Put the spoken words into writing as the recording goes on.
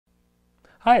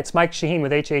Hi, it's Mike Shaheen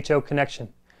with HHO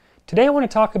Connection. Today I want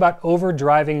to talk about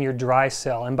overdriving your dry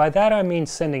cell, and by that I mean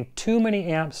sending too many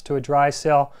amps to a dry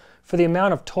cell for the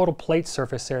amount of total plate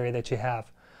surface area that you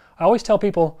have. I always tell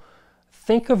people,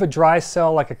 think of a dry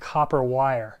cell like a copper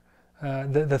wire.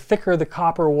 The thicker the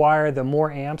copper wire, the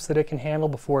more amps that it can handle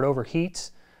before it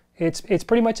overheats. It's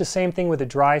pretty much the same thing with a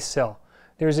dry cell.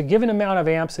 There's a given amount of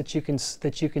amps that you can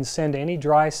send to any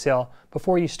dry cell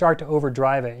before you start to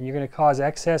overdrive it, and you're going to cause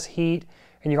excess heat,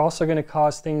 and you're also going to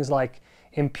cause things like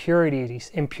impurities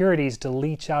to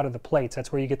leach out of the plates.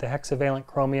 That's where you get the hexavalent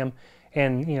chromium,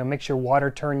 and makes your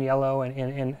water turn yellow,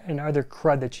 and other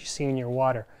crud that you see in your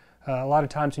water. A lot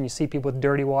of times when you see people with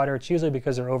dirty water, it's usually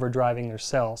because they're overdriving their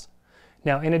cells.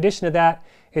 Now, in addition to that,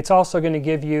 it's also going to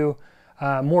give you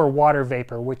more water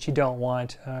vapor, which you don't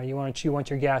want. You want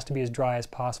your gas to be as dry as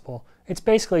possible. It's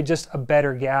basically just a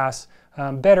better gas,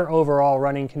 better overall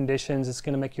running conditions. It's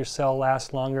going to make your cell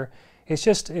last longer.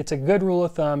 It's a good rule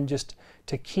of thumb just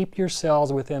to keep your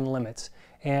cells within limits.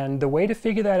 And the way to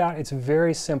figure that out, it's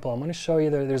very simple. I'm going to show you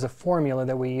that there's a formula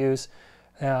that we use.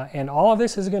 And all of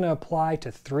this is going to apply to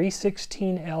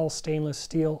 316L stainless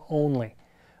steel only.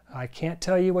 I can't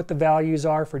tell you what the values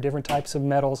are for different types of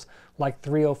metals like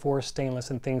 304 stainless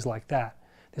and things like that.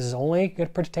 This is only going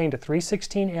to pertain to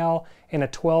 316L in a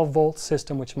 12-volt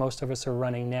system, which most of us are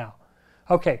running now.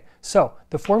 Okay, so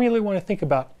the formula we want to think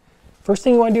about. First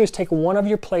thing you want to do is take one of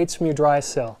your plates from your dry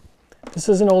cell. This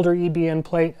is an older EBN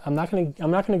plate. I'm not going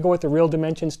to go with the real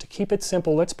dimensions. To keep it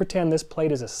simple, let's pretend this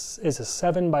plate is a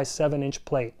 7 by 7 inch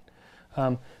plate.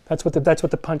 That's what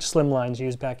the punch slim lines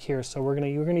use back here. So we're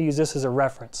going to use this as a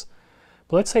reference.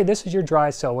 But let's say this is your dry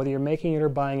cell, whether you're making it or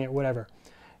buying it, whatever.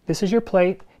 This is your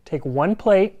plate. Take one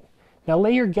plate. Now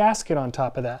lay your gasket on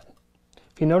top of that.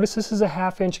 If you notice, this is a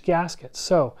 1/2 inch gasket,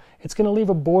 so it's going to leave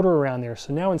a border around there.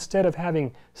 So now instead of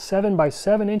having 7 by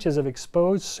 7 inches of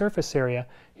exposed surface area,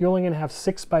 you're only going to have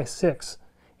 6 by 6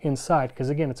 inside, because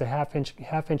again, it's a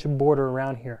 1/2 inch border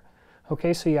around here.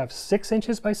 Okay, so you have 6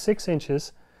 inches by 6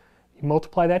 inches. You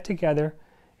multiply that together,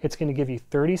 it's going to give you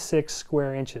 36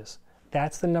 square inches.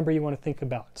 That's the number you want to think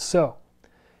about. So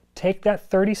take that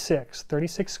 36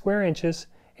 square inches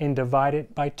and divide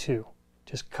it by 2.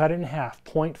 Just cut it in half,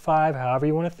 0.5, however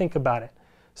you want to think about it.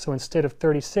 So instead of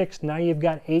 36, now you've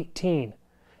got 18.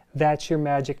 That's your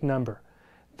magic number.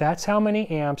 That's how many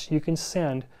amps you can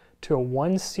send to a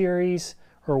one series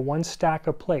or one stack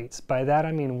of plates. By that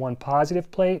I mean one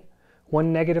positive plate,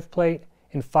 one negative plate,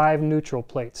 and 5 neutral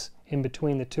plates in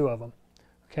between the two of them.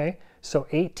 Okay, so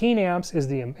 18 amps is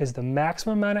the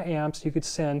maximum amount of amps you could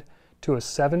send to a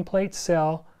 7-plate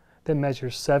cell that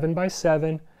measures 7 by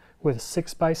 7 with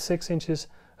 6 by 6 inches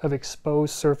of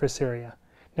exposed surface area.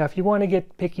 Now if you want to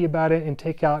get picky about it and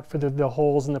take out for the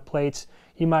holes in the plates,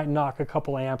 you might knock a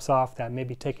couple amps off that,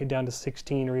 maybe take it down to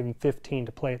 16 or even 15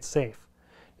 to play it safe.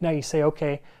 Now you say,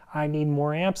 okay, I need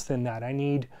more amps than that. I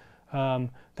need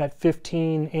that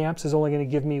 15 amps is only going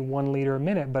to give me 1 liter a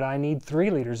minute, but I need 3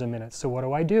 liters a minute. So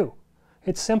what do?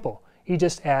 It's simple. You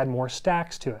just add more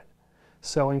stacks to it.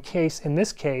 So in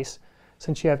this case,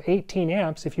 since you have 18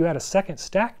 amps, if you add a second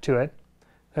stack to it,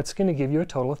 that's going to give you a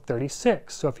total of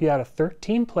 36. So if you had a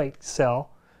 13-plate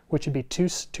cell, which would be two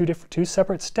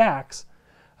separate stacks,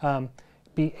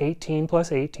 be 18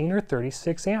 plus 18 or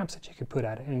 36 amps that you could put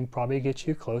at it, and probably get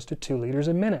you close to 2 liters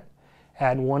a minute.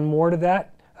 Add one more to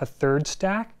that, a third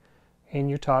stack, and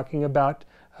you're talking about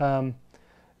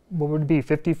what would it be,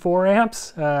 54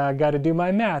 amps? I got to do my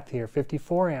math here.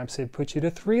 54 amps, it puts you to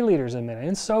 3 liters a minute,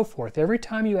 and so forth. Every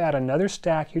time you add another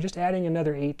stack, you're just adding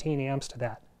another 18 amps to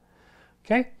that.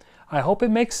 Okay? I hope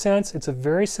it makes sense. It's a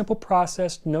very simple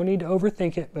process. No need to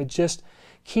overthink it, but just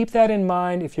keep that in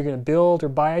mind if you're going to build or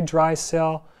buy a dry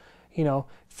cell.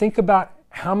 Think about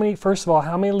first of all,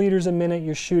 how many liters a minute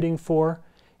you're shooting for,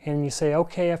 and you say,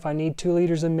 okay, if I need 2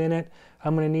 liters a minute,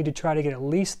 I'm going to need to try to get at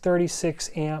least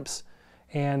 36 amps.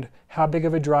 And how big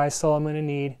of a dry cell I'm going to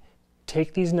need.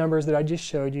 Take these numbers that I just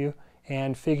showed you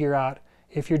and figure out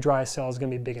if your dry cell is going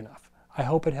to be big enough. I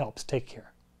hope it helps. Take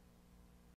care.